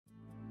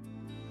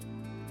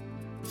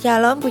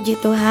Shalom, puji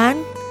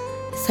Tuhan.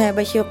 Saya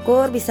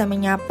bersyukur bisa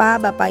menyapa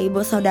Bapak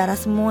Ibu Saudara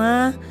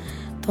semua.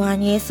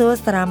 Tuhan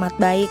Yesus teramat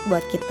baik buat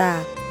kita.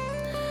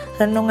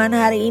 Renungan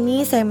hari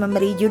ini saya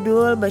memberi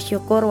judul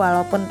bersyukur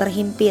walaupun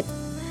terhimpit.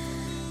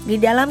 Di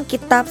dalam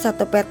kitab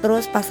 1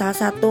 Petrus pasal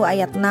 1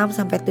 ayat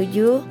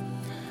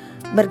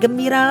 6-7,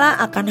 bergembiralah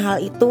akan hal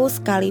itu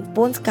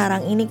sekalipun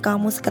sekarang ini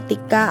kamu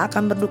seketika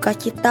akan berduka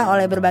cita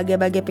oleh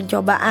berbagai-bagai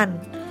pencobaan.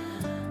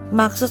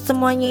 Maksud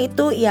semuanya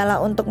itu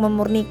ialah untuk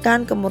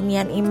memurnikan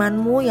kemurnian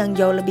imanmu yang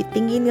jauh lebih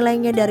tinggi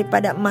nilainya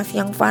daripada emas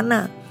yang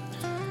fana,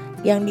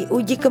 yang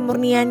diuji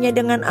kemurniannya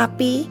dengan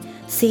api,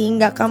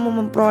 sehingga kamu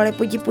memperoleh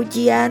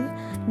puji-pujian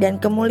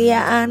dan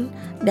kemuliaan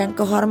dan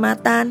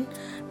kehormatan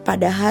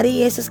pada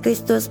hari Yesus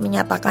Kristus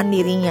menyatakan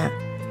dirinya.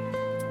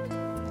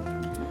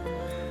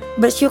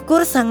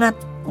 Bersyukur sangat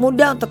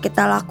mudah untuk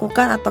kita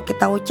lakukan atau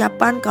kita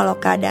ucapkan kalau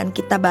keadaan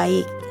kita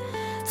baik.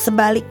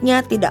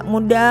 Sebaliknya tidak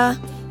mudah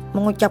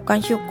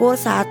mengucapkan syukur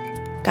saat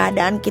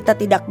keadaan kita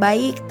tidak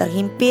baik,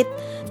 terhimpit,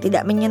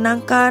 tidak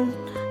menyenangkan,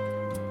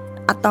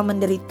 atau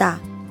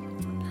menderita.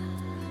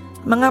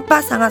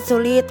 Mengapa sangat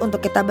sulit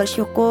untuk kita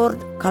bersyukur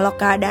kalau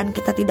keadaan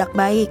kita tidak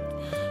baik?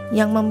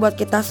 Yang membuat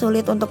kita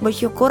sulit untuk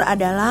bersyukur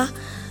adalah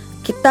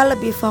kita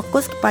lebih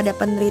fokus kepada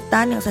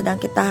penderitaan yang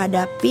sedang kita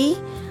hadapi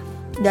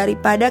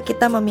daripada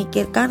kita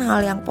memikirkan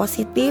hal yang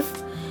positif.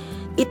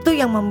 Itu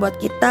yang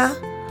membuat kita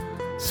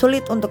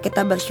sulit untuk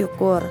kita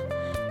bersyukur.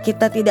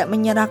 Kita tidak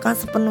menyerahkan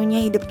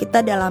sepenuhnya hidup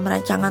kita dalam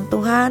rancangan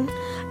Tuhan,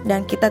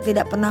 dan kita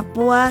tidak pernah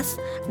puas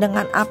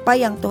dengan apa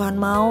yang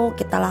Tuhan mau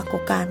kita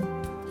lakukan.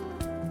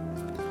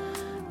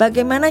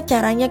 Bagaimana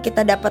caranya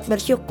kita dapat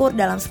bersyukur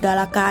dalam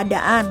segala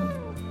keadaan?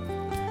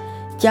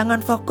 Jangan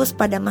fokus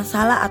pada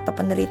masalah atau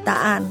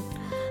penderitaan,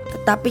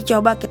 tetapi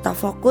coba kita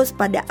fokus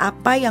pada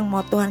apa yang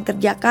mau Tuhan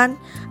kerjakan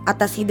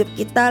atas hidup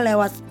kita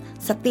lewat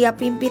setiap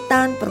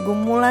himpitan,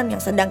 pergumulan yang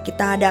sedang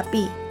kita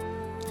hadapi.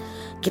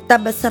 Kita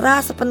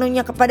berserah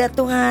sepenuhnya kepada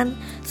Tuhan.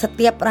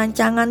 Setiap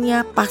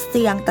rancangannya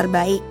pasti yang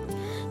terbaik.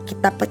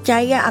 Kita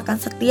percaya akan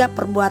setiap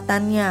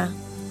perbuatannya,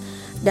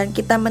 dan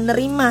kita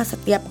menerima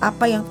setiap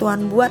apa yang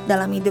Tuhan buat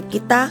dalam hidup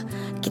kita.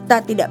 Kita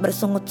tidak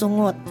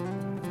bersungut-sungut,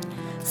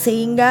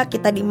 sehingga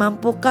kita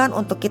dimampukan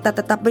untuk kita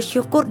tetap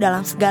bersyukur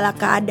dalam segala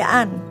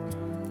keadaan.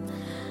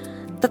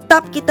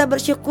 Tetap kita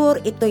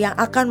bersyukur, itu yang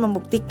akan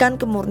membuktikan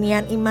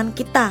kemurnian iman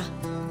kita.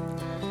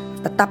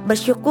 Tetap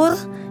bersyukur,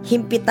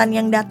 himpitan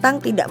yang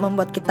datang tidak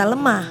membuat kita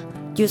lemah.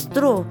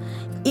 Justru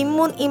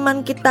imun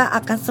iman kita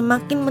akan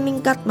semakin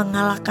meningkat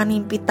mengalahkan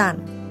himpitan.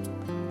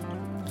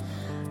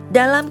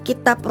 Dalam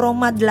kitab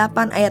Roma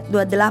 8 ayat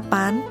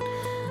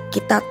 28,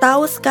 kita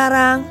tahu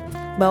sekarang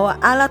bahwa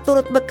Allah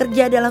turut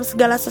bekerja dalam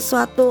segala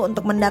sesuatu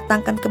untuk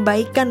mendatangkan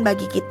kebaikan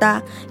bagi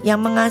kita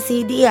yang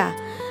mengasihi Dia,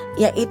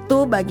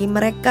 yaitu bagi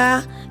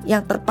mereka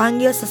yang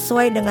terpanggil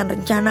sesuai dengan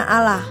rencana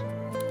Allah.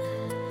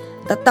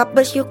 Tetap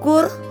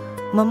bersyukur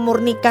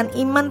memurnikan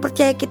iman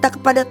percaya kita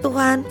kepada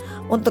Tuhan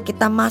untuk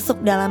kita masuk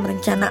dalam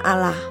rencana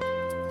Allah.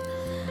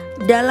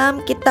 Dalam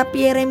kitab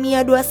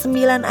Yeremia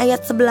 29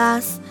 ayat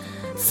 11,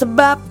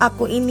 sebab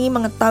aku ini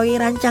mengetahui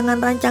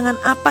rancangan-rancangan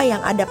apa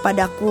yang ada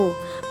padaku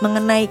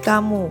mengenai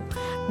kamu,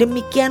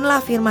 demikianlah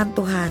firman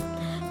Tuhan,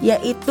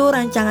 yaitu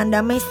rancangan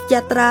damai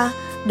sejahtera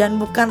dan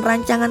bukan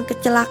rancangan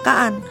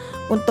kecelakaan,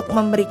 untuk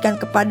memberikan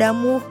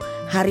kepadamu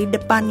hari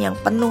depan yang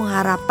penuh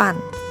harapan.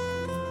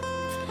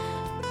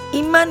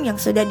 Iman yang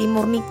sudah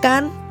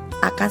dimurnikan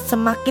akan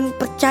semakin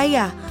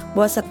percaya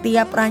bahwa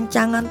setiap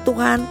rancangan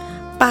Tuhan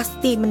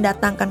pasti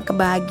mendatangkan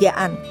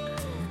kebahagiaan.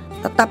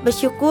 Tetap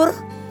bersyukur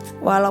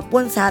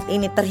walaupun saat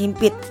ini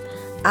terhimpit.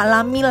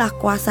 Alamilah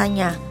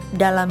kuasanya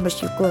dalam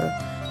bersyukur.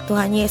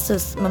 Tuhan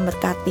Yesus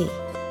memberkati.